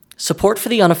Support for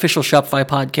the unofficial Shopify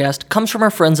podcast comes from our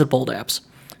friends at Bold Apps.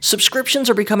 Subscriptions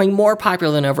are becoming more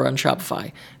popular than ever on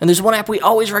Shopify, and there's one app we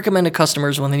always recommend to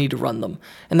customers when they need to run them,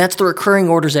 and that's the Recurring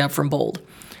Orders app from Bold.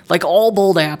 Like all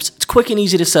Bold apps, it's quick and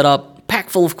easy to set up, packed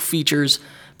full of features,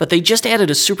 but they just added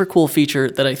a super cool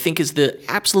feature that I think is the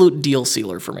absolute deal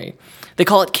sealer for me. They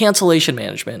call it cancellation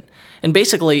management, and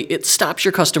basically it stops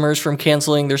your customers from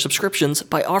canceling their subscriptions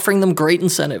by offering them great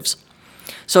incentives.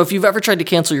 So if you've ever tried to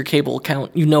cancel your cable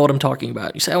account, you know what I'm talking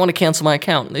about. You say, I want to cancel my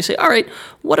account. And they say, all right,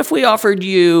 what if we offered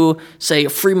you, say, a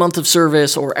free month of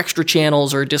service or extra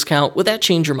channels or a discount? Would that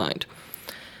change your mind?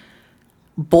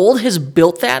 Bold has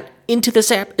built that into this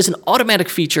app as an automatic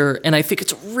feature, and I think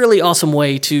it's a really awesome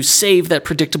way to save that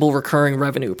predictable recurring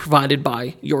revenue provided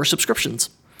by your subscriptions.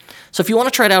 So if you want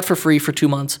to try it out for free for 2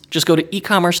 months, just go to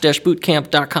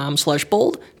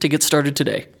ecommerce-bootcamp.com/bold to get started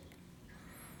today.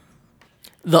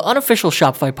 The unofficial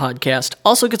Shopify podcast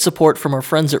also gets support from our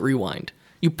friends at Rewind.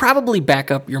 You probably back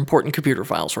up your important computer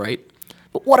files, right?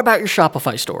 But what about your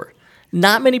Shopify store?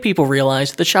 Not many people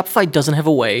realize that Shopify doesn't have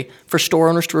a way for store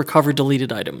owners to recover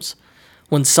deleted items.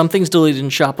 When something's deleted in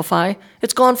Shopify,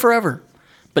 it's gone forever.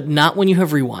 But not when you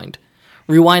have Rewind.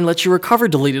 Rewind lets you recover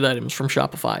deleted items from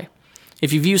Shopify.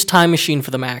 If you've used Time Machine for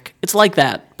the Mac, it's like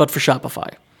that, but for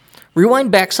Shopify.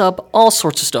 Rewind backs up all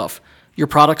sorts of stuff. Your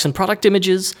products and product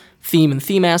images, theme and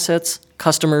theme assets,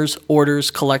 customers, orders,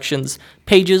 collections,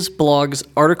 pages, blogs,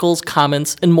 articles,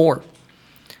 comments, and more.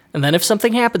 And then if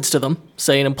something happens to them,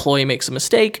 say an employee makes a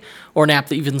mistake, or an app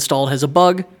that you've installed has a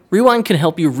bug, Rewind can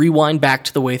help you rewind back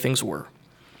to the way things were.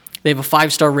 They have a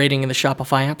 5-star rating in the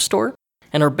Shopify App Store,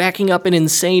 and are backing up an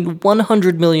insane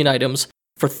 100 million items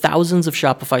for thousands of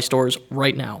Shopify stores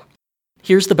right now.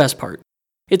 Here's the best part.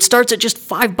 It starts at just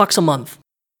 $5 a month.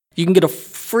 You can get a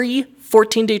free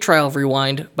 14-day trial of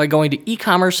Rewind by going to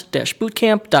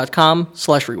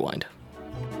ecommerce-bootcamp.com/rewind.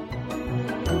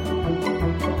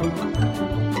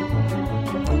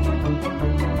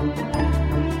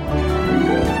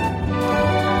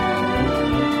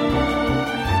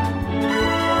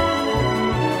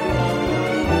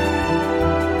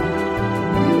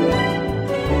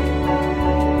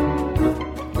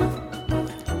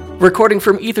 Recording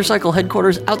from EtherCycle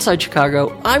headquarters outside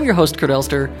Chicago, I'm your host, Kurt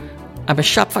Elster. I'm a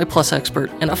Shopify Plus expert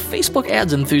and a Facebook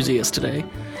ads enthusiast today.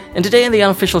 And today on the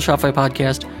unofficial Shopify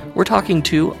podcast, we're talking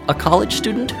to a college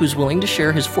student who's willing to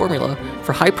share his formula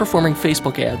for high-performing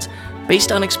Facebook ads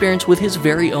based on experience with his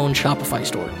very own Shopify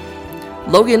store.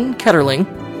 Logan Ketterling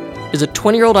is a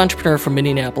 20-year-old entrepreneur from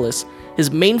Minneapolis.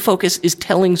 His main focus is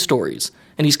telling stories,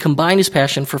 and he's combined his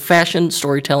passion for fashion,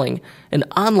 storytelling, and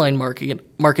online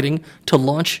marketing to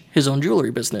launch his own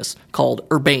jewelry business called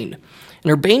Urbain.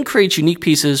 And Urbain creates unique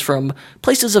pieces from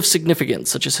places of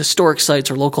significance, such as historic sites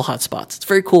or local hotspots. It's a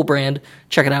very cool brand.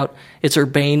 Check it out. It's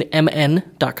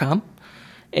urbainmn.com.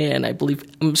 And I'm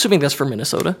assuming that's from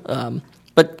Minnesota.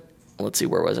 But let's see,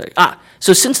 where was I?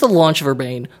 So since the launch of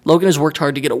Urbain, Logan has worked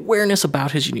hard to get awareness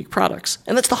about his unique products.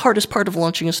 And that's the hardest part of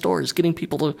launching a store, is getting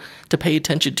people to pay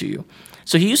attention to you.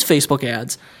 So he used Facebook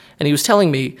ads, and he was telling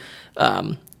me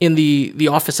in the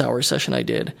office hours session I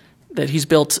did that he's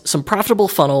built some profitable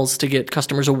funnels to get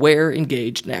customers aware,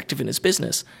 engaged, and active in his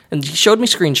business. And he showed me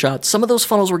screenshots. Some of those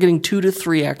funnels were getting 2 to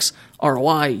 3x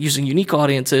ROI using unique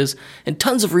audiences and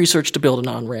tons of research to build an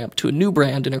on-ramp to a new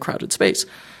brand in a crowded space.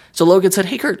 So Logan said,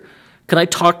 hey, Kurt, can I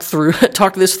talk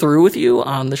this through with you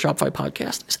on the Shopify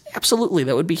podcast? I said, absolutely.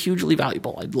 That would be hugely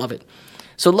valuable. I'd love it.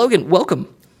 So Logan,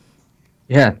 welcome.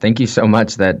 Yeah, thank you so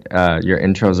much. That your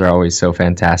intros are always so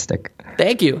fantastic.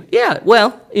 Thank you. Yeah,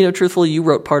 well, truthfully, you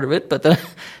wrote part of it, but then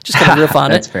just kind of riff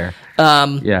on That's it. That's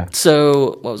fair. Yeah.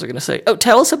 So what was I going to say? Oh,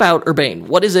 tell us about Urbain.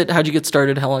 What is it? How'd you get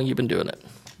started? How long have you been doing it?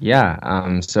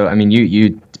 Yeah. So, I mean,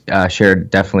 you shared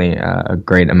definitely a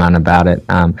great amount about it.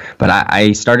 But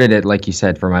I started it, like you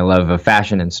said, for my love of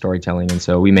fashion and storytelling. And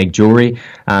so we make jewelry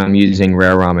using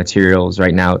rare raw materials.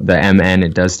 Right now, the MN,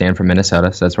 it does stand for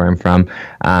Minnesota, so that's where I'm from.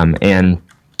 And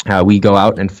we go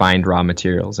out and find raw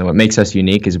materials, and what makes us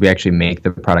unique is we actually make the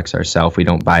products ourselves. We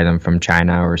don't buy them from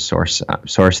China or source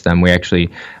them. We actually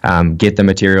get the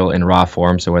material in raw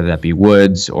form, so whether that be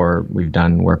woods, or we've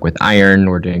done work with iron,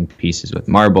 we're doing pieces with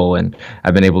marble, and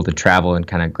I've been able to travel and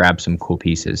kind of grab some cool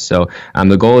pieces. So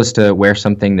the goal is to wear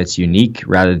something that's unique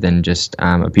rather than just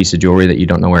a piece of jewelry that you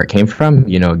don't know where it came from.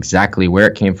 You know exactly where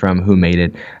it came from, who made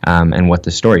it, and what the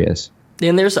story is.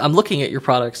 And I'm looking at your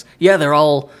products. Yeah, they're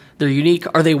all They're unique.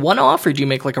 Are they one-off, or do you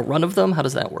make like a run of them? How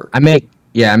does that work? I make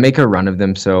a run of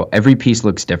them. So every piece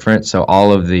looks different. So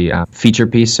all of the feature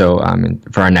piece. So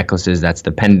for our necklaces, that's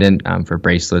the pendant. For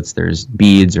bracelets, there's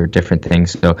beads or different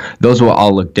things. So those will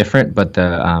all look different, but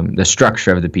the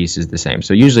structure of the piece is the same.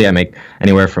 So usually I make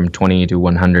anywhere from 20 to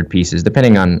 100 pieces,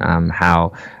 depending on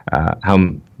how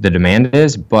the demand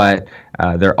is. But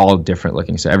they're all different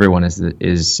looking. So everyone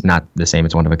is not the same.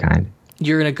 It's one of a kind.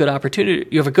 You're in a good opportunity.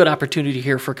 You have a good opportunity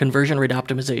here for conversion rate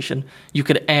optimization. You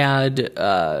could add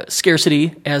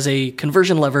scarcity as a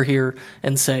conversion lever here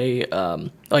and say,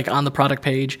 like on the product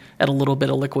page, add a little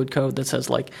bit of liquid code that says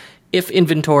like, if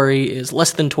inventory is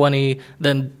less than 20,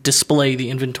 then display the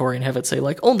inventory and have it say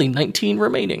like only 19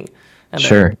 remaining. And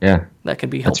sure, yeah, that can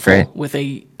be helpful with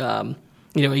a a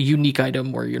unique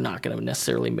item where you're not going to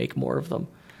necessarily make more of them.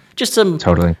 Just some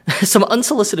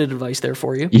unsolicited advice there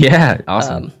for you. Yeah,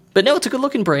 awesome. But no, it's a good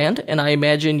looking brand, and I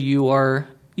imagine you're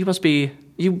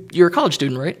a college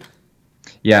student, right?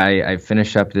 Yeah, I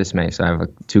finished up this May, so I have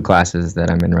 2 classes that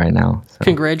I'm in right now. So.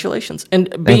 Congratulations.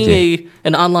 And being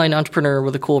an online entrepreneur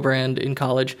with a cool brand in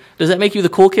college, does that make you the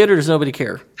cool kid, or does nobody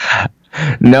care?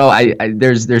 No,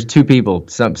 there's 2 people.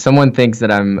 Someone thinks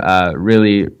that I'm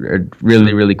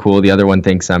really cool. The other one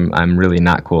thinks I'm really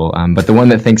not cool. But the one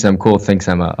that thinks I'm cool thinks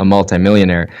I'm a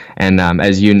multimillionaire. And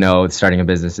as you know, starting a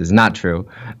business is not true.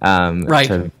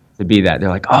 Right. To be that, they're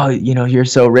like, oh, you're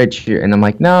so rich, and I'm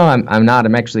like, no, I'm not.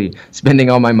 I'm actually spending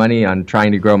all my money on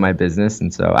trying to grow my business,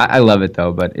 and so I love it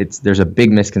though. But there's a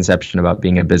big misconception about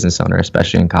being a business owner,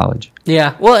 especially in college.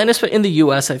 Yeah, well, and in the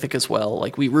U.S., I think as well,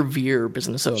 like we revere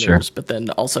business owners, sure. But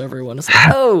then also everyone is like,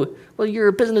 oh, well, you're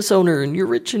a business owner and you're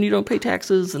rich and you don't pay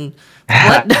taxes, and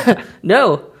what?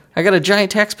 No, I got a giant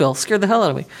tax bill. Scared the hell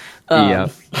out of me. Yeah.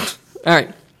 All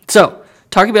right, so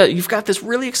talking about, you've got this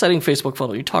really exciting Facebook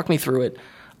funnel. You talked me through it.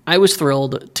 I was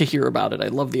thrilled to hear about it. I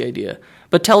love the idea.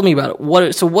 But tell me about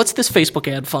it. So what's this Facebook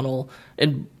ad funnel,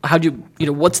 and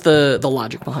what's the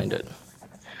logic behind it?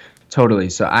 Totally.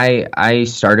 So I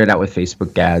started out with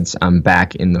Facebook ads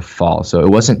back in the fall. So it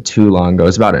wasn't too long ago. It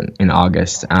was about in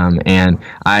August. And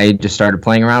I just started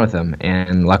playing around with them.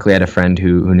 And luckily I had a friend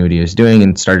who knew what he was doing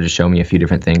and started to show me a few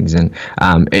different things. And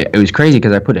it was crazy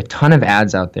because I put a ton of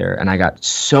ads out there and I got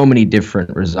so many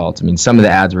different results. I mean, some of the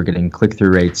ads were getting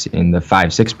click-through rates in the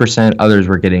 5-6%. Others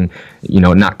were getting,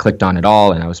 not clicked on at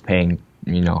all. And I was paying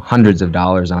hundreds of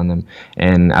dollars on them,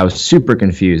 and I was super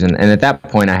confused. And at that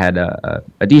point, I had a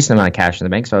decent amount of cash in the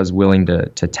bank, so I was willing to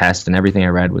test, and everything I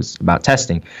read was about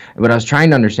testing. But I was trying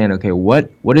to understand, okay,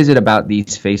 what is it about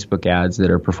these Facebook ads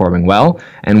that are performing well,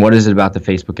 and what is it about the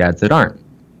Facebook ads that aren't?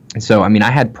 And so, I mean,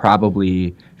 I had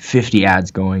probably 50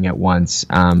 ads going at once,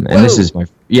 and Whoa. This is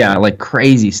like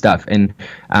crazy stuff. And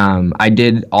I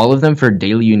did all of them for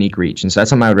daily unique reach, and so that's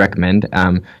something I would recommend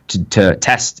to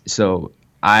test. So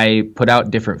I put out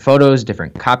different photos,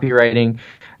 different copywriting,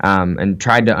 and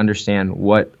tried to understand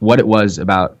what it was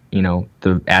about,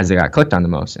 the ads that got clicked on the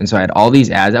most. And so I had all these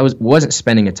ads. I wasn't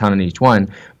spending a ton on each one,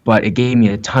 but it gave me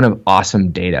a ton of awesome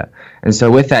data. And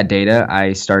so with that data,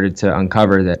 I started to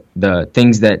uncover that the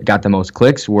things that got the most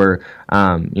clicks were,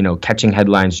 catching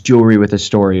headlines, jewelry with a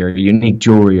story, or unique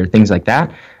jewelry, or things like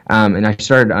that. And I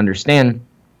started to understand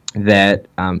that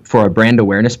for a brand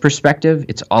awareness perspective,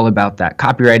 it's all about that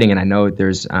copywriting. And I know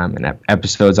there's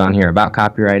episodes on here about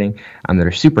copywriting that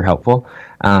are super helpful.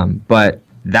 But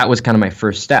that was kind of my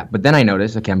first step. But then I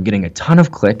noticed, okay, I'm getting a ton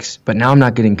of clicks, but now I'm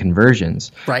not getting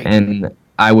conversions. Right. And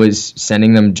I was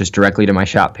sending them just directly to my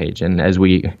shop page. And as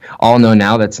we all know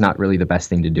now, that's not really the best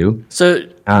thing to do. So,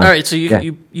 all right. So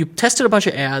you tested a bunch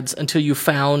of ads until you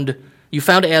found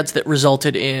ads that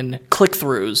resulted in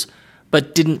click-throughs,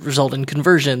 but didn't result in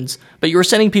conversions, but you were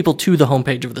sending people to the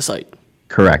homepage of the site.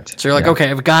 Correct. So you're like,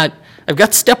 okay, I've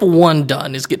got step 1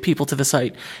 done, is get people to the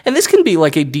site. And this can be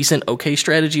like a decent, okay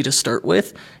strategy to start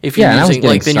with. If you're using,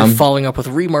 then you're following up with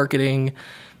remarketing,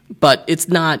 but it's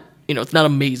not, it's not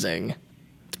amazing.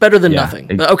 It's better than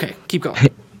nothing. But okay, keep going.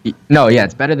 No, yeah,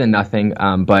 it's better than nothing.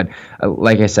 But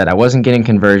like I said, I wasn't getting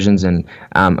conversions, and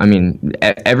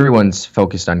everyone's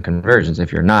focused on conversions.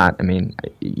 If you're not,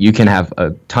 you can have a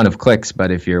ton of clicks,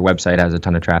 but if your website has a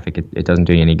ton of traffic, it doesn't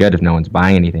do you any good if no one's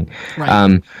buying anything.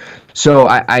 Right. So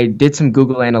I did some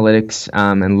Google Analytics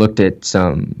and looked at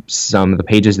some of the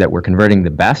pages that were converting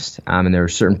the best, and there were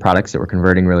certain products that were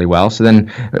converting really well. So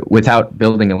then, without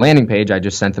building a landing page, I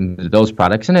just sent them to those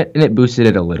products, and it boosted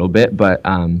it a little bit, but.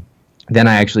 Then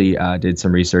I actually did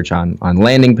some research on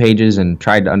landing pages and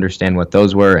tried to understand what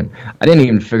those were. And I didn't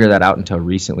even figure that out until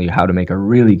recently, how to make a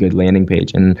really good landing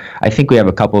page. And I think we have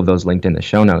a couple of those linked in the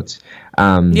show notes.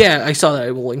 Yeah, I saw that.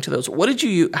 I will link to those.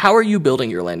 How are you building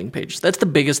your landing page? That's the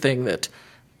biggest thing that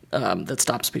that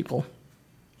stops people.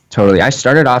 Totally. I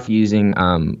started off using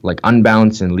like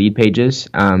Unbounce and Lead Pages,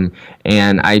 and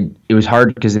it was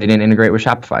hard because they didn't integrate with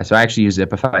Shopify. So I actually use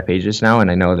Zipify Pages now, and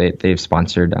I know they've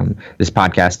sponsored this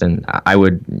podcast, and I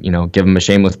would give them a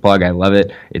shameless plug. I love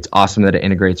it. It's awesome that it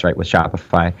integrates right with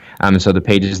Shopify. So the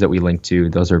pages that we link to,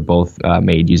 those are both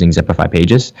made using Zipify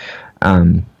Pages.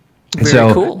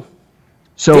 Very cool.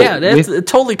 So yeah, that's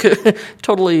totally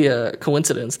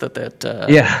coincidence that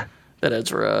that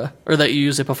Ezra, or that you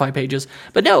use Zipify Pages.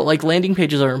 But no, like landing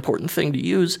pages are an important thing to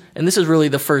use, and this is really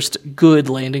the first good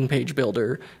landing page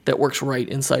builder that works right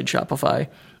inside Shopify.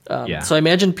 So I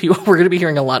imagine we're going to be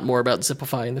hearing a lot more about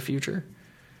Zipify in the future.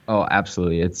 Oh,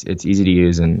 absolutely. It's easy to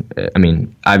use, and I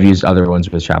mean, I've used other ones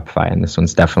with Shopify, and this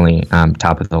one's definitely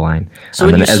top of the line. So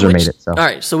and Ezra made it. So. All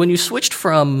right, so when you switched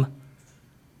from...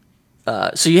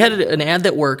 so you had an ad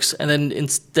that works, and then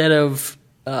instead of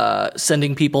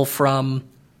sending people from...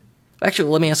 Actually,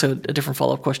 let me ask a different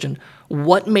follow-up question.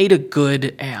 What made a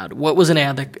good ad? What was an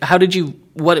ad that... How did you...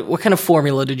 What kind of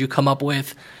formula did you come up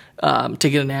with to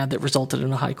get an ad that resulted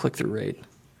in a high click-through rate?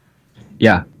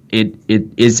 Yeah, it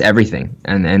is everything.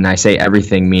 And I say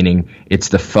everything, meaning it's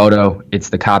the photo, it's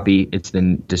the copy, it's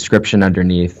the description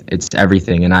underneath, it's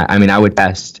everything. And I mean, I would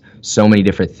test so many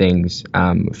different things,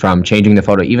 from changing the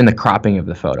photo, even the cropping of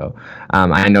the photo.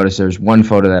 I noticed there's one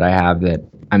photo that I have that,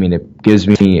 I mean, it gives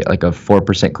me like a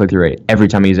 4% click-through rate every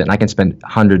time I use it, and I can spend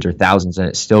hundreds or thousands, and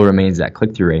it still remains that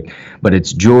click-through rate. But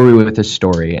it's jewelry with a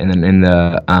story, and then in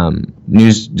the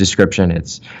news description,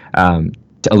 it's a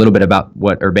little bit about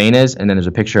what Urbain is, and then there's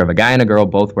a picture of a guy and a girl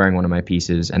both wearing one of my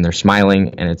pieces, and they're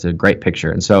smiling, and it's a great picture.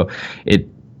 And so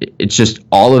it's just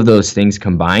all of those things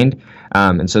combined.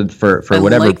 And so for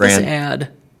whatever brand.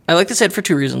 I like this ad for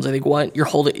two reasons. I think one,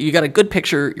 you got a good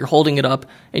picture, you're holding it up,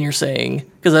 and you're saying,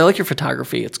 because I like your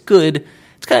photography, it's good.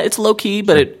 It's low key,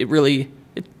 but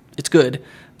it's good.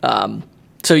 So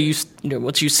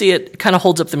once you see it kind of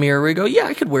holds up the mirror where you go, yeah,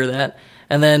 I could wear that.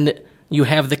 And then you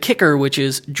have the kicker, which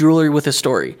is jewelry with a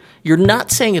story. You're not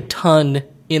saying a ton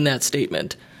in that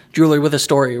statement. Jewelry with a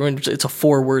story. It's a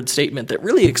 4-word statement that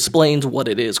really explains what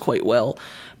it is quite well.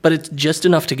 But it's just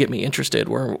enough to get me interested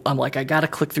where I'm like, I got to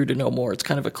click through to know more. It's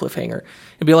kind of a cliffhanger.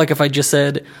 It'd be like if I just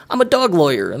said, I'm a dog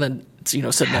lawyer, and then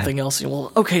said nothing else.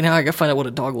 Well, okay, now I got to find out what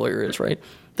a dog lawyer is, right?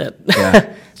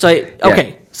 So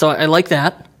I like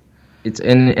that.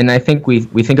 And I think we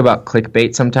think about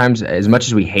clickbait sometimes. As much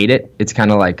as we hate it, it's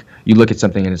kind of like you look at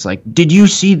something and it's like, did you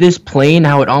see this plane,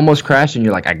 how it almost crashed? And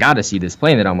you're like, I got to see this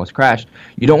plane that almost crashed.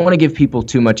 You don't want to give people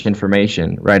too much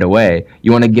information right away.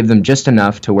 You want to give them just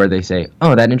enough to where they say,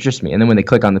 oh, that interests me. And then when they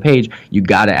click on the page, you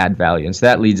got to add value. And so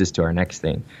that leads us to our next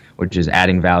thing, which is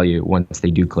adding value once they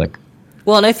do click.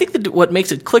 Well, and I think that what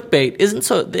makes it clickbait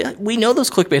isn't we know those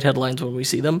clickbait headlines when we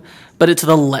see them, but it's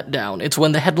the letdown. It's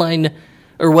when the headline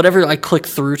or whatever I click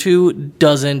through to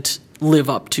doesn't live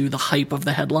up to the hype of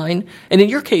the headline. And in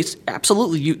your case,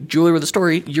 absolutely, jewelry with a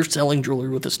story, you're selling jewelry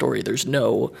with a story. There's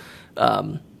no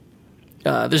letdown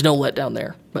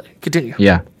there. But continue.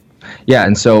 Yeah. Yeah,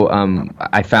 and so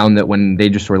I found that when they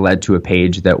just were led to a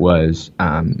page that was,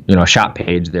 a shop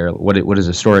page, there, what does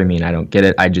a story mean? I don't get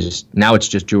it. Now it's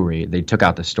just jewelry. They took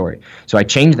out the story. So I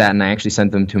changed that, and I actually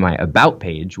sent them to my About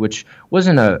page, which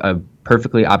wasn't a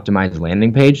perfectly optimized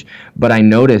landing page, but I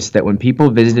noticed that when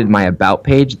people visited my About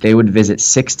page, they would visit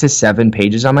 6 to 7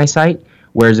 pages on my site.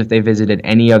 Whereas if they visited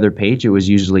any other page, it was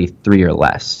usually 3 or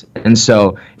less. And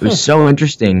so it was so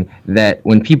interesting that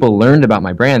when people learned about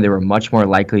my brand, they were much more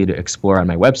likely to explore on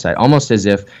my website, almost as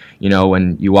if,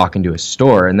 when you walk into a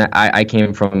store. And that I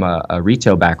came from a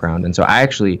retail background. And so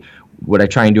what I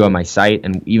try and do on my site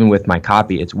and even with my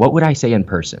copy, it's what would I say in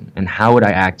person and how would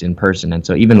I act in person? And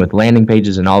so even with landing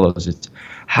pages and all those, it's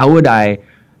how would I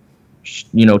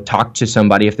talk to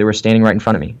somebody if they were standing right in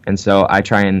front of me. And so I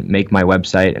try and make my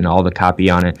website and all the copy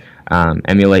on it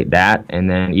emulate that, and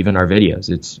then even our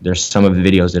videos. There's some of the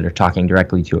videos that are talking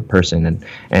directly to a person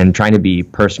and trying to be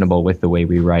personable with the way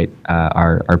we write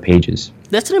our pages.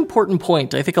 That's an important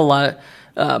point. I think a lot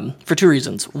for two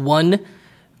reasons. One,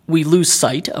 we lose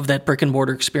sight of that brick and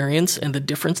mortar experience and the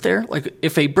difference there. Like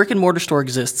if a brick and mortar store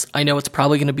exists, I know it's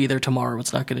probably going to be there tomorrow.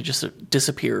 It's not going to just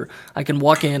disappear. I can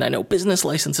walk in. I know business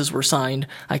licenses were signed.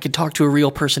 I could talk to a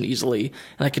real person easily,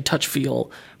 and I could touch,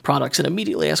 feel products and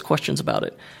immediately ask questions about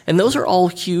it. And those are all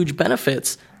huge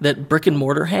benefits that brick and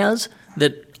mortar has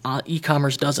that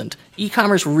e-commerce doesn't.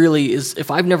 E-commerce really is, if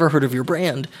I've never heard of your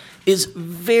brand, is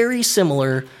very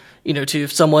similar to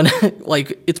someone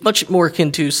like it's much more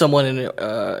akin to someone in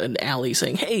an alley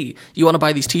saying, "Hey, you want to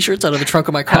buy these T-shirts out of the trunk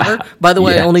of my car? By the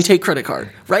way, I only take credit card."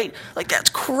 Right? Like that's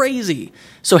crazy.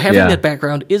 So having that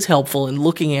background is helpful, and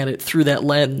looking at it through that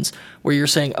lens where you're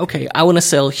saying, "Okay, I want to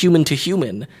sell human to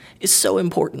human," is so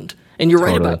important. And you're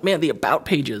right about the about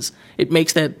pages. It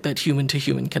makes that human to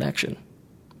human connection.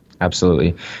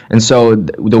 Absolutely. And so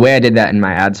the way I did that in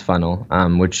my ads funnel,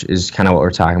 which is kind of what we're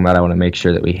talking about, I want to make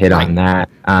sure that we hit on that,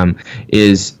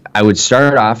 is I would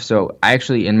start off. So I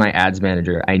actually, in my ads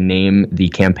manager, I name the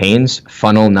campaigns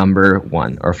funnel number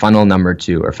 1 or funnel number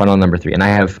 2 or funnel number 3. And I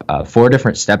have 4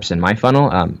 different steps in my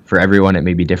funnel. For everyone, it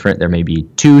may be different. There may be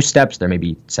 2 steps. There may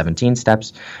be 17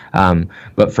 steps.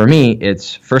 But for me,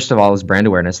 it's first of all is brand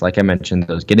awareness. Like I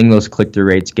mentioned, getting those click-through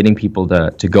rates, getting people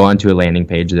to go onto a landing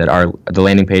page the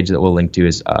landing page that we'll link to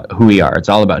is who we are. It's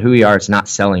all about who we are. It's not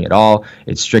selling at all.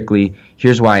 It's strictly,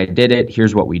 here's why I did it.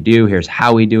 Here's what we do. Here's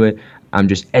how we do it. I'm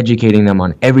just educating them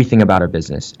on everything about our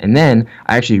business. And then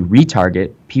I actually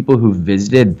retarget people who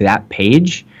visited that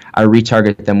page. I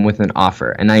retarget them with an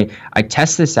offer. And I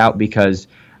test this out because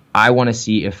I want to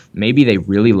see if maybe they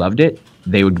really loved it,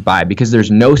 they would buy. Because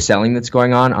there's no selling that's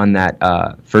going on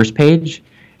that first page.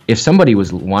 If somebody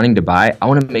was wanting to buy, I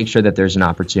want to make sure that there's an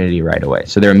opportunity right away.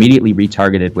 So they're immediately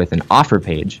retargeted with an offer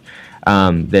page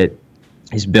that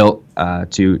is built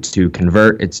to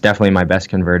convert. It's definitely my best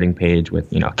converting page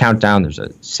with a countdown. There's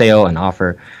a sale, an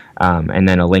offer, and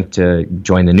then a link to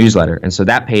join the newsletter. And so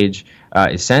that page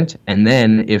is sent. And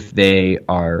then if they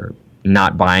are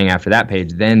not buying after that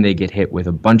page, then they get hit with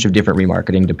a bunch of different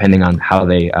remarketing depending on how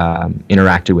they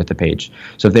interacted with the page.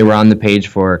 So if they were on the page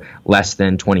for less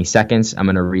than 20 seconds, I'm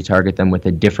going to retarget them with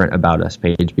a different About Us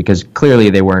page because clearly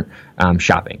they weren't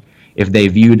shopping. If they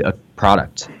viewed a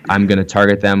product, I'm going to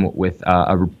target them with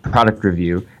a product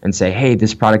review and say, hey,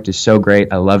 this product is so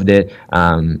great. I loved it.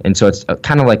 And so it's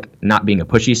kind of like not being a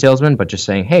pushy salesman, but just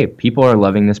saying, hey, people are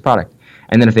loving this product.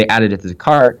 And then if they added it to the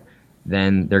cart,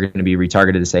 then they're going to be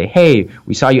retargeted to say, hey,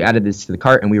 we saw you added this to the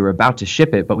cart and we were about to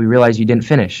ship it, but we realized you didn't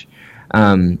finish.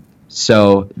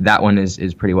 So that one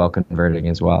is pretty well converting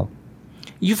as well.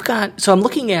 So I'm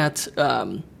looking at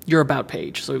your About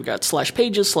page. So we've got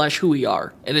 /pages/who we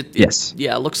are. And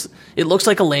it looks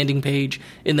like a landing page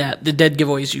in that the dead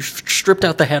giveaways, you stripped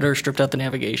out the header, stripped out the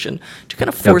navigation to kind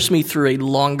of force me through a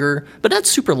longer, but not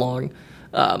super long,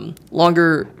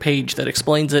 longer page that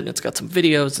explains it. And it's got some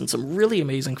videos and some really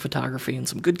amazing photography and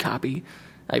some good copy.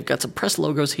 I've got some press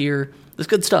logos here. There's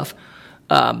good stuff.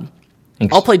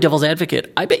 I'll play devil's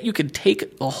advocate. I bet you could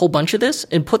take a whole bunch of this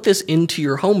and put this into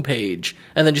your homepage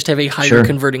and then just have a higher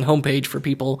converting homepage for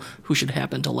people who should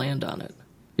happen to land on it.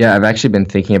 Yeah, I've actually been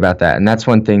thinking about that. And that's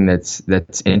one thing that's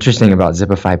interesting about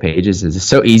Zipify pages is it's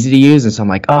so easy to use. And so I'm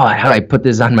like, how do I put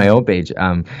this on my homepage?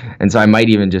 And so I might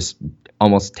even just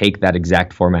almost take that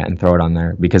exact format and throw it on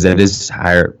there because it is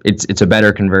higher. It's a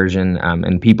better conversion.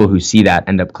 And people who see that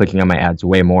end up clicking on my ads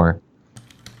way more.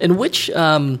 And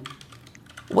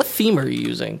what theme are you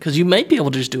using? Because you might be able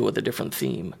to just do it with a different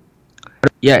theme.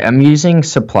 Yeah, I'm using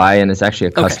Supply, and it's actually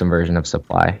a custom version of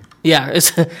Supply. Yeah,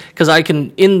 it's because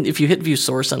if you hit View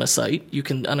Source on a site,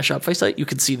 on a Shopify site, you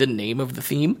can see the name of the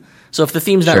theme. So if the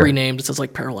theme's not renamed, it says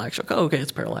like Parallax. Like, okay,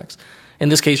 it's Parallax. In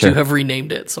this case, you have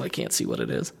renamed it, so I can't see what it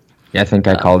is. Yeah, I think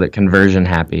I called it Conversion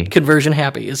Happy. Conversion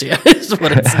Happy is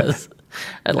what it says.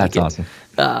 I like That's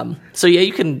awesome. So yeah,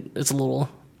 you can. It's a little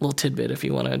tidbit if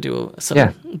you want to do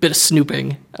a bit of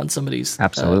snooping on somebody's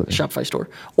Shopify store,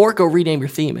 or go rename your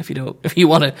theme if you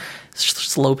want to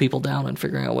slow people down on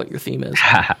figuring out what your theme is.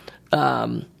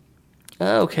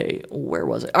 Okay, where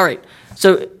was it? All right,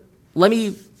 so let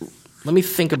me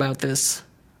think about this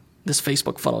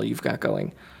Facebook funnel you've got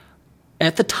going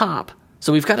at the top.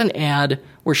 So we've got an ad.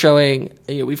 We're showing.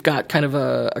 We've got kind of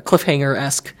a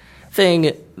cliffhanger-esque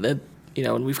thing that.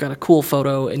 And we've got a cool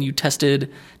photo, and you tested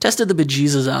the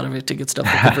bejesus out of it to get stuff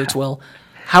that converts well.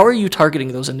 How are you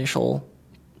targeting those initial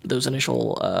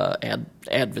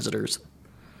ad visitors?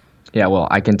 Yeah, well,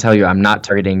 I can tell you, I'm not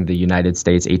targeting the United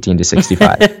States 18 to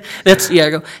 65. I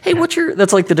go, hey,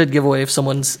 that's like the dead giveaway if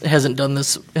someone hasn't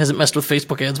messed with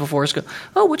Facebook ads before. It's go,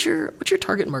 oh, what's your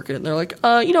target market? And they're like,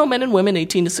 men and women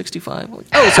 18 to 65. I'm like,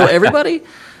 oh, so everybody?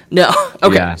 No,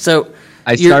 okay. Yeah. So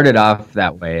I started off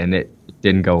that way, and it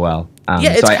didn't go well.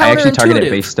 It's so I actually target it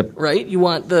based up, right? You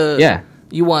want to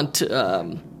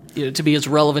be as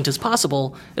relevant as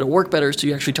possible. It'll work better, so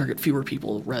you actually target fewer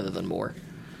people rather than more.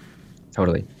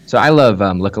 Totally. So I love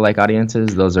lookalike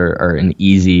audiences. Those are an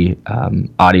easy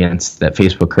audience that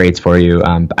Facebook creates for you.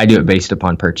 I do it based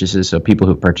upon purchases. So people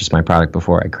who purchased my product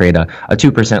before, I create a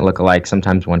 2% lookalike,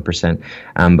 sometimes 1%.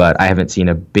 But I haven't seen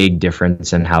a big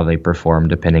difference in how they perform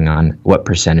depending on what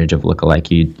percentage of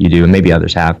lookalike you do, and maybe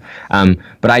others have.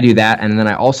 But I do that, and then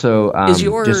I also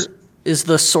is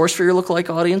the source for your lookalike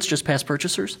audience just past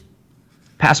purchasers?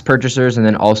 Past purchasers, and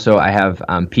then also I have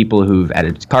people who've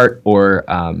added to cart, or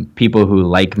people who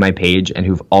like my page and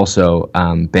who've also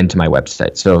been to my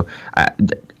website. So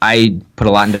I put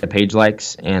a lot into page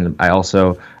likes, and I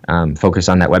also focus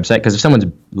on that website, because if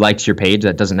someone likes your page,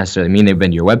 that doesn't necessarily mean they've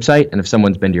been to your website, and if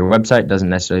someone's been to your website, doesn't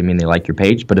necessarily mean they like your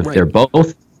page. But if they're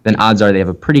both, then odds are they have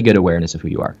a pretty good awareness of who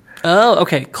you are. Oh,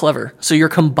 okay, clever. So you're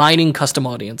combining custom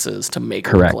audiences to make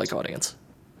a lookalike audience.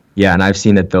 Yeah, and I've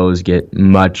seen that those get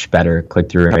much better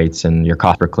click-through rates, and your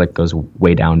cost per click goes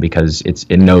way down because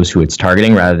it knows who it's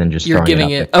targeting rather than just throwing giving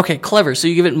it. Okay, clever. So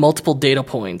you give it multiple data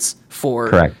points for.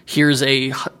 Correct. Here's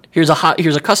a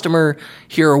customer.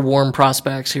 Here are warm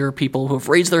prospects. Here are people who have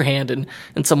raised their hand and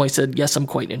somebody said, yes, I'm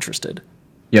quite interested.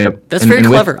 Yep. That's very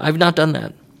clever. I've not done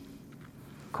that.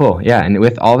 Cool. Yeah, and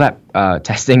with all that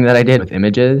testing that I did with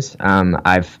images,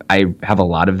 I have a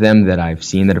lot of them that I've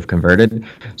seen that have converted.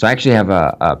 So I actually have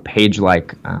a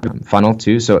page-like funnel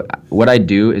too. So what I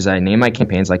do is I name my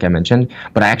campaigns like I mentioned,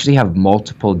 but I actually have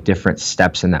multiple different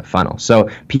steps in that funnel. So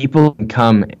people can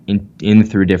come in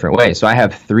through different ways. So I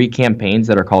have 3 campaigns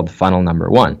that are called funnel number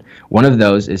 1. One of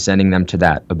those is sending them to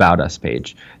that About Us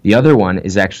page. The other one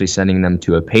is actually sending them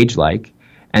to a page like.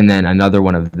 And then another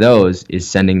one of those is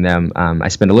sending them, I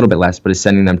spend a little bit less, but is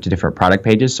sending them to different product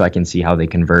pages so I can see how they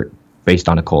convert based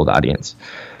on a cold audience.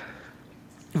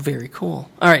 Very cool.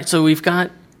 All right, so we've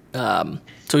got our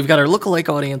lookalike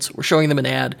audience. We're showing them an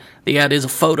ad. The ad is a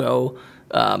photo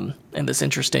and this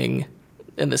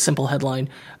simple headline.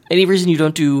 Any reason you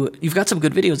don't do, you've got some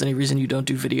good videos, any reason you don't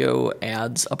do video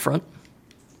ads up front?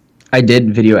 I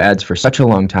did video ads for such a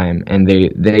long time, and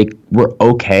they were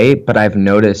okay, but I've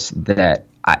noticed that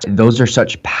those are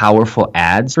such powerful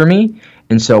ads for me,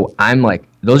 and so I'm like,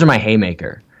 those are my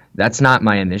haymaker. That's not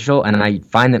my initial, and I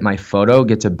find that my photo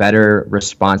gets a better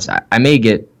response. I may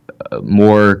get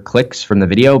more clicks from the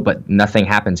video, but nothing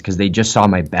happens because they just saw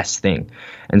my best thing.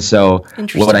 And so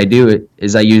what I do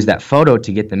is I use that photo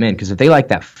to get them in, because if they like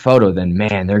that photo, then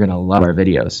man, they're going to love our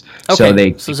videos.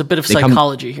 Okay, so there's a bit of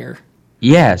psychology here.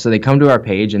 Yeah, so they come to our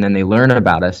page and then they learn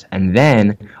about us, and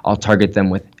then I'll target them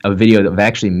with a video of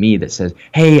actually me that says,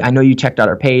 hey, I know you checked out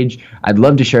our page. I'd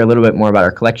love to share a little bit more about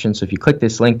our collection, so if you click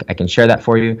this link, I can share that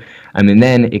for you. And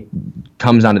then it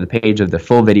comes onto the page of the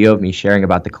full video of me sharing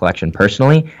about the collection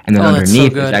personally, and then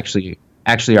underneath is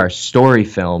actually our story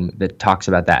film that talks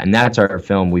about that, and that's our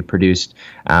film we produced.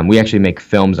 We actually make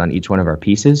films on each one of our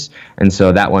pieces, and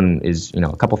so that one is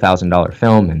a couple $1,000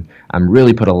 film, and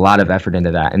really put a lot of effort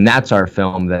into that, and that's our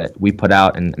film that we put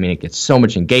out. And I mean, it gets so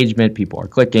much engagement. People are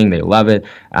clicking, they love it,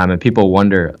 and people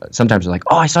wonder sometimes, they're like,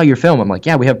 oh, I saw your film. I'm like,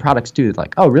 yeah, we have products too. It's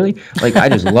like, oh, really? Like, I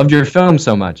just loved your film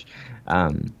so much.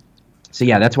 So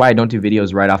yeah, that's why I don't do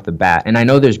videos right off the bat. And I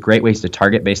know there's great ways to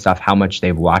target based off how much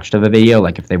they've watched of a video.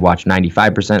 Like if they've watched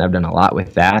 95%, I've done a lot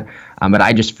with that. But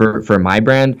I just, for my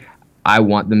brand, I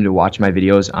want them to watch my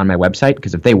videos on my website,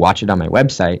 because if they watch it on my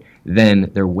website, then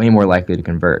they're way more likely to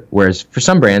convert. Whereas for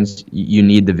some brands, you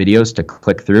need the videos to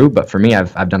click through. But for me,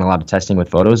 I've done a lot of testing with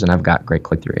photos, and I've got great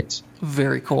click-through rates.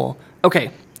 Very cool.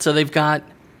 Okay, so they've got...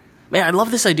 Man, I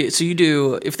love this idea. So you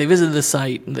do, if they visit the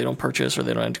site and they don't purchase or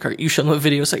they don't enter cart, you show them a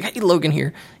video. It's like, hey, Logan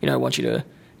here. I want you to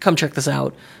come check this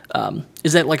out.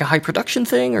 Is that like a high production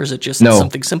thing, or is it just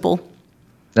something simple?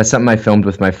 That's something I filmed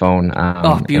with my phone.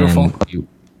 Beautiful.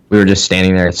 We were just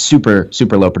standing there. It's super,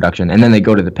 super low production. And then they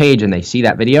go to the page and they see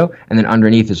that video, and then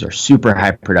underneath is our super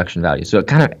high production value. So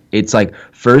it's like,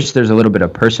 first there's a little bit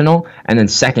of personal, and then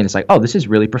second it's like, oh, this is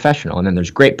really professional. And then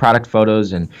there's great product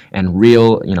photos and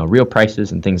real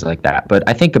prices and things like that. But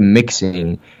I think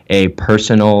mixing a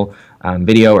personal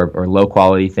video or low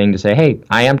quality thing to say, hey,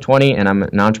 I am 20 and I'm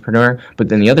an entrepreneur, but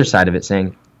then the other side of it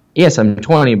saying, yes, I'm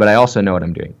 20, but I also know what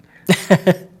I'm doing.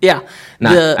 Yeah.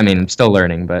 I'm still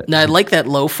learning, but... Now, I like that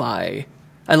lo-fi.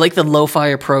 I like the lo-fi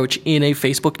approach in a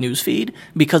Facebook newsfeed,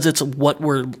 because it's what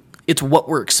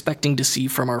we're expecting to see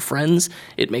from our friends.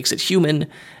 It makes it human.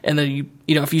 And then,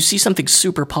 if you see something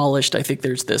super polished, I think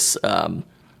there's this...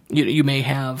 you may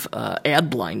have ad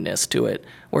blindness to it,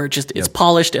 where it's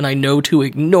polished and I know to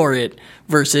ignore it,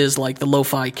 versus like the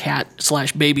lo-fi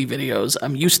cat/baby videos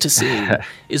I'm used to seeing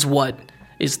is what...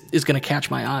 is going to catch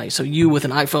my eye. So you with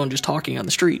an iPhone just talking on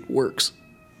the street works.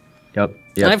 Yep. And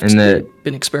Yep. I've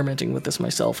been experimenting with this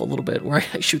myself a little bit, where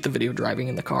I shoot the video driving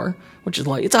in the car, which is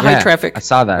like, it's a high traffic. I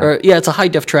saw that. It's a high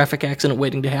def traffic accident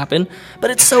waiting to happen, but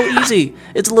it's so easy.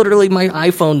 It's literally my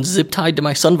iPhone zip tied to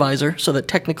my sun visor, so that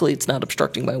technically it's not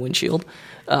obstructing my windshield.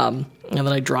 And then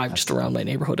I drive just around my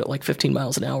neighborhood at like 15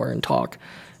 miles an hour and talk.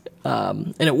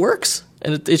 And it works.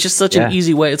 And it's just such an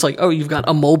easy way. It's like, oh, you've got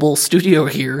a mobile studio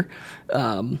here.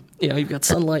 You've got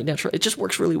sunlight, natural. It just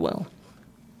works really well.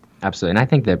 Absolutely. And I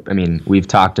think that, I mean, we've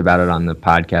talked about it on the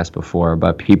podcast before,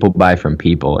 but people buy from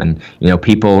people, and,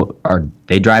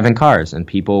 they drive in cars, and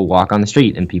people walk on the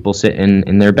street, and people sit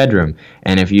in their bedroom.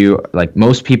 And if you, like,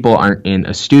 most people aren't in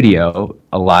a studio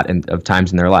a lot of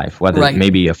times in their life, whether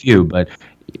maybe a few, but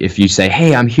if you say,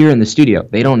 hey, I'm here in the studio,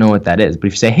 they don't know what that is. But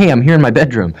if you say, hey, I'm here in my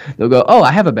bedroom, they'll go, oh,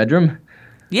 I have a bedroom.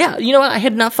 Yeah. You know what? I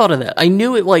had not thought of that. I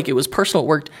knew it was personal, it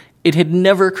worked. It had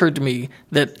never occurred to me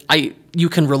that you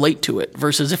can relate to it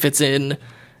versus if it's in,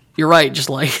 you're right, just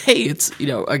like, hey, it's,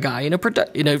 a guy in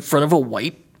front of a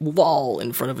white wall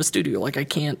in front of a studio. Like, I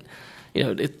can't,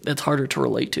 that's harder to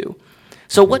relate to.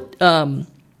 So what,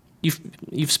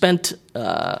 you've spent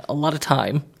a lot of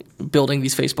time building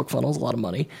these Facebook funnels, a lot of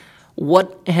money.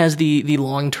 What has the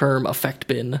long-term effect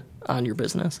been on your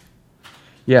business?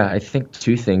 Yeah, I think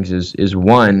two things is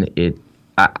one,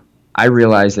 I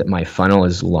realized that my funnel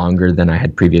is longer than I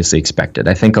had previously expected.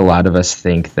 I think a lot of us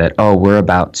think that, oh, we're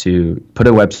about to put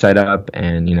a website up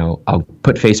and, I'll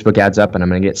put Facebook ads up and I'm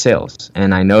going to get sales.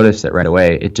 And I noticed that right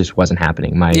away, it just wasn't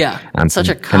happening. Such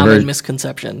a common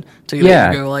misconception to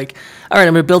go like, all right,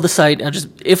 I'm going to build the site.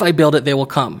 If I build it, they will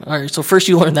come. All right, so first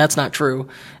you learn that's not true.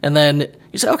 And then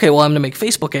you say, okay, well, I'm going to make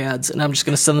Facebook ads and I'm just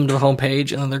going to send them to the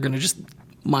homepage and then they're going to just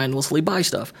mindlessly buy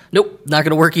stuff. Nope, not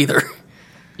going to work either.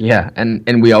 Yeah,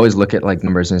 and we always look at like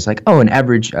numbers, and it's like, oh, an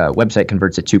average website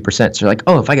converts at 2%. So you're like,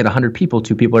 oh, if I get 100 people,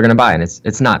 2 people are going to buy, and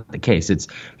it's not the case. It's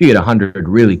if you get 100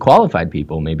 really qualified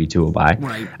people, maybe 2 will buy.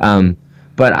 Right.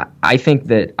 But I think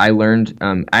that I learned.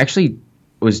 I actually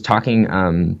was talking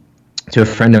to a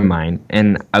friend of mine,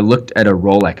 and I looked at a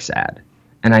Rolex ad,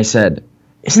 and I said,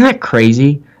 isn't that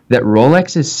crazy that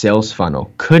Rolex's sales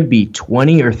funnel could be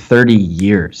 20 or 30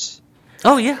 years?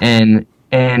 Oh yeah.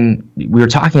 And we were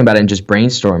talking about it and just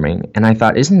brainstorming, and I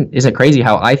thought, isn't it crazy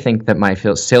how I think that my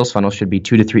sales funnel should be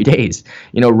 2 to 3 days?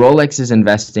 Rolex is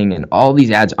investing in all these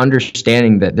ads,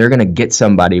 understanding that they're going to get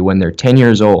somebody when they're 10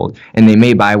 years old, and they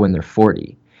may buy when they're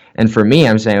 40. And for me,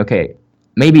 I'm saying, okay,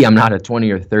 maybe I'm not a 20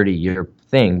 or 30 year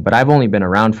thing, but I've only been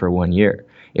around for 1 year.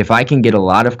 If I can get a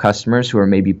lot of customers who are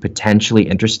maybe potentially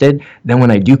interested, then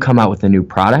when I do come out with a new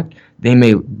product, they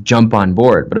may jump on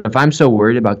board. But if I'm so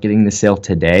worried about getting the sale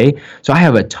today, so I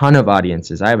have a ton of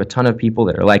audiences. I have a ton of people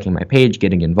that are liking my page,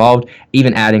 getting involved,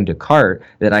 even adding to cart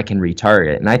that I can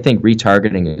retarget. And I think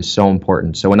retargeting is so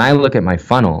important. So when I look at my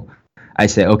funnel, I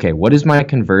say, okay, what is my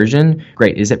conversion?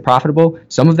 Great. Is it profitable?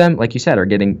 Some of them, like you said, are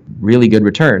getting really good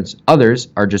returns. Others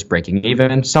are just breaking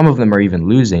even. Some of them are even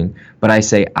losing. But I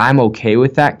say I'm okay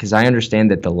with that because I understand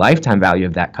that the lifetime value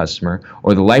of that customer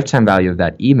or the lifetime value of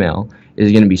that email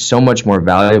is going to be so much more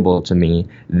valuable to me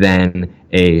than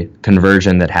a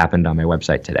conversion that happened on my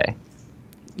website today.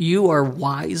 You are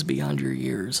wise beyond your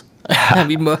years. I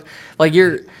mean,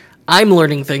 I'm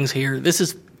learning things here. This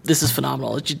is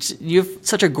phenomenal. You have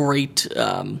such a great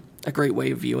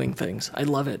way of viewing things. I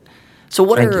love it. So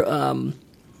what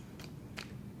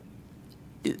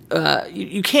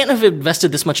you can't have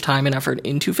invested this much time and effort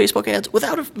into Facebook ads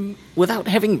without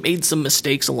having made some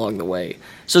mistakes along the way.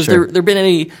 So Sure. Has there been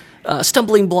any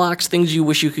stumbling blocks, things you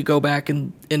wish you could go back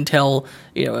and tell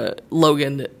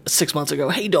Logan 6 months ago,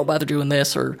 hey, don't bother doing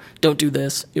this or don't do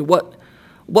this? What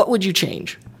would you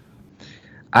change?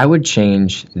 I would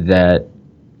change that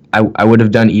I would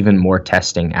have done even more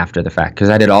testing after the fact because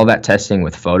I did all that testing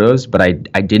with photos, but I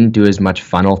didn't do as much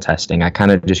funnel testing. I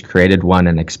kind of just created one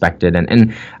and expected,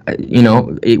 and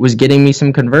it was getting me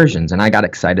some conversions, and I got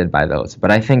excited by those.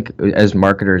 But I think as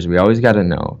marketers, we always got to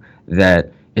know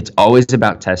that it's always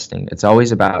about testing. It's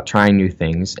always about trying new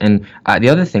things. And the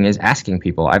other thing is asking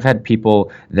people. I've had people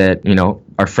that,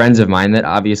 are friends of mine that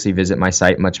obviously visit my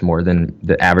site much more than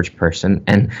the average person.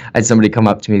 And I had somebody come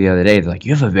up to me the other day. They're like,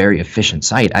 you have a very efficient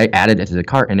site. I added it to the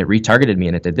cart and it retargeted me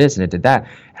and it did this and it did that.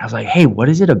 And I was like, hey, what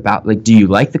is it about? Like, do you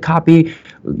like the copy?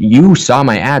 You saw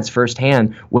my ads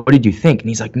firsthand. What did you think? And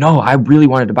he's like, no, I really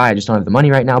wanted to buy. I just don't have the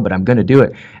money right now, but I'm going to do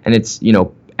it. And it's,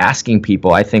 asking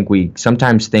people. I think we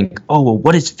sometimes think, oh, well,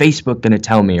 what is Facebook going to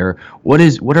tell me? Or what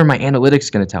are my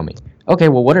analytics going to tell me? Okay,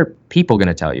 well, what are people going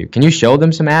to tell you? Can you show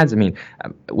them some ads? I mean,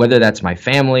 whether that's my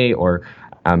family or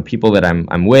people that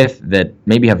I'm with that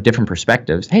maybe have different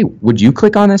perspectives. Hey, would you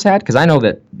click on this ad? Because I know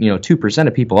that 2%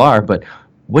 of people are, but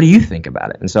what do you think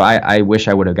about it? And so I wish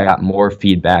I would have got more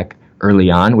feedback early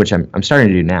on, which I'm starting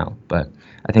to do now. But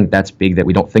I think that's big that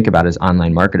we don't think about as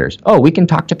online marketers. Oh, we can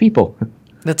talk to people.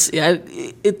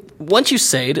 Once you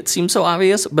say it, it seems so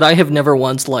obvious, but I have never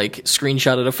once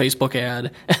screenshotted a Facebook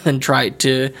ad and then tried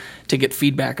to get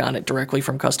feedback on it directly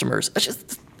from customers.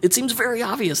 It seems very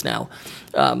obvious now.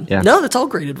 No, that's all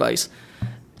great advice.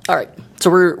 All right, so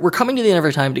we're coming to the end of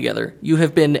our time together. You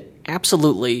have been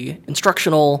absolutely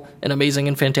instructional and amazing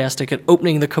and fantastic at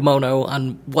opening the kimono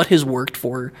on what has worked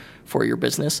for your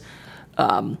business.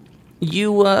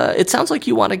 It sounds like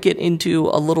you want to get into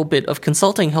a little bit of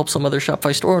consulting, help some other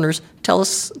Shopify store owners. Tell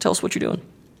us what you're doing.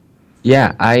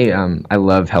 Yeah, I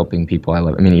love helping people.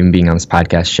 Even being on this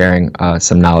podcast, sharing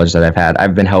some knowledge that I've had.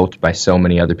 I've been helped by so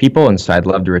many other people, and so I'd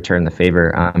love to return the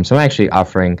favor. So I'm actually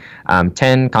offering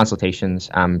 10 consultations,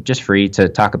 just free, to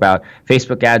talk about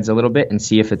Facebook ads a little bit and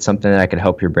see if it's something that I could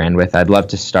help your brand with. I'd love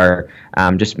to start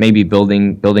just maybe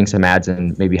building some ads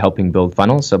and maybe helping build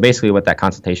funnels. So basically what that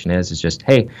consultation is just,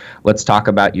 hey, let's talk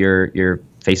about your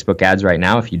Facebook ads right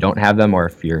now, if you don't have them, or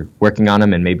if you're working on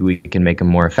them, and maybe we can make them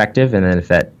more effective. And then if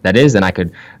that is, then I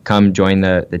could come join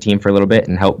the team for a little bit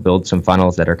and help build some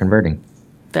funnels that are converting.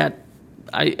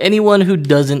 Anyone who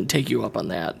doesn't take you up on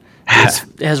that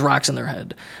has rocks in their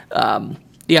head. So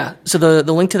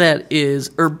the link to that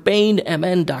is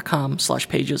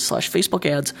urbainmn.com/pages/Facebook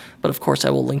ads. But of course,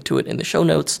 I will link to it in the show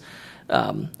notes.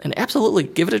 And absolutely,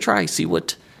 give it a try. See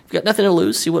what, if you've got nothing to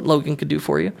lose, see what Logan could do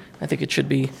for you. I think it should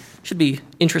be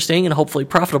interesting and hopefully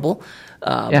profitable.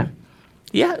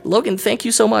 Logan, thank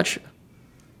you so much.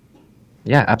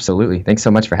 Yeah, absolutely. Thanks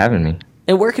so much for having me.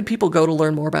 And where could people go to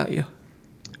learn more about you?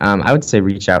 I would say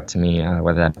reach out to me,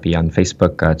 whether that be on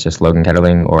Facebook, just Logan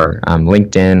Ketterling, or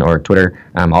LinkedIn or Twitter.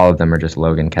 All of them are just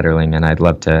Logan Ketterling, and I'd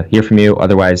love to hear from you.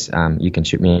 Otherwise, you can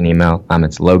shoot me an email.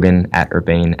 It's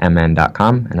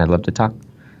logan@urbainmn.com, and I'd love to talk.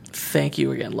 Thank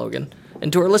you again, Logan.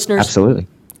 And to our listeners, absolutely.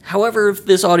 However, if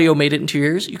this audio made it into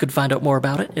your ears, you could find out more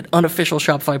about it at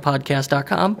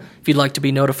unofficialshopifypodcast.com. If you'd like to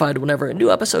be notified whenever a new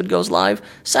episode goes live,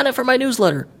 sign up for my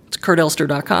newsletter. It's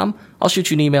kurtelster.com. I'll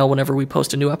shoot you an email whenever we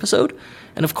post a new episode.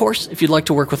 And of course, if you'd like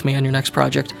to work with me on your next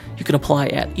project, you can apply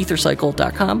at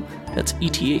ethercycle.com. That's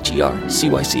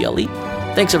ETHERCYCLE.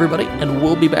 Thanks, everybody, and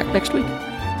we'll be back next week.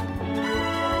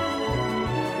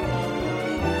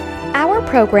 Our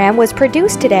program was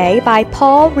produced today by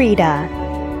Paul Rita.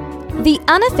 The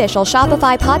Unofficial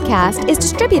Shopify Podcast is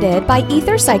distributed by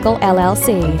EtherCycle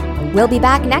LLC. We'll be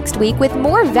back next week with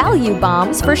more value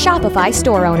bombs for Shopify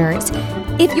store owners.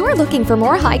 If you're looking for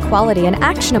more high-quality and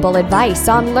actionable advice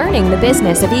on learning the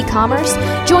business of e-commerce,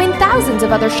 join thousands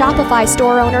of other Shopify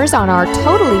store owners on our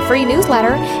totally free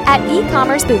newsletter at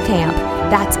e-commerce bootcamp.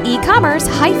 That's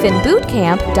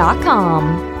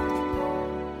e-commerce-bootcamp.com.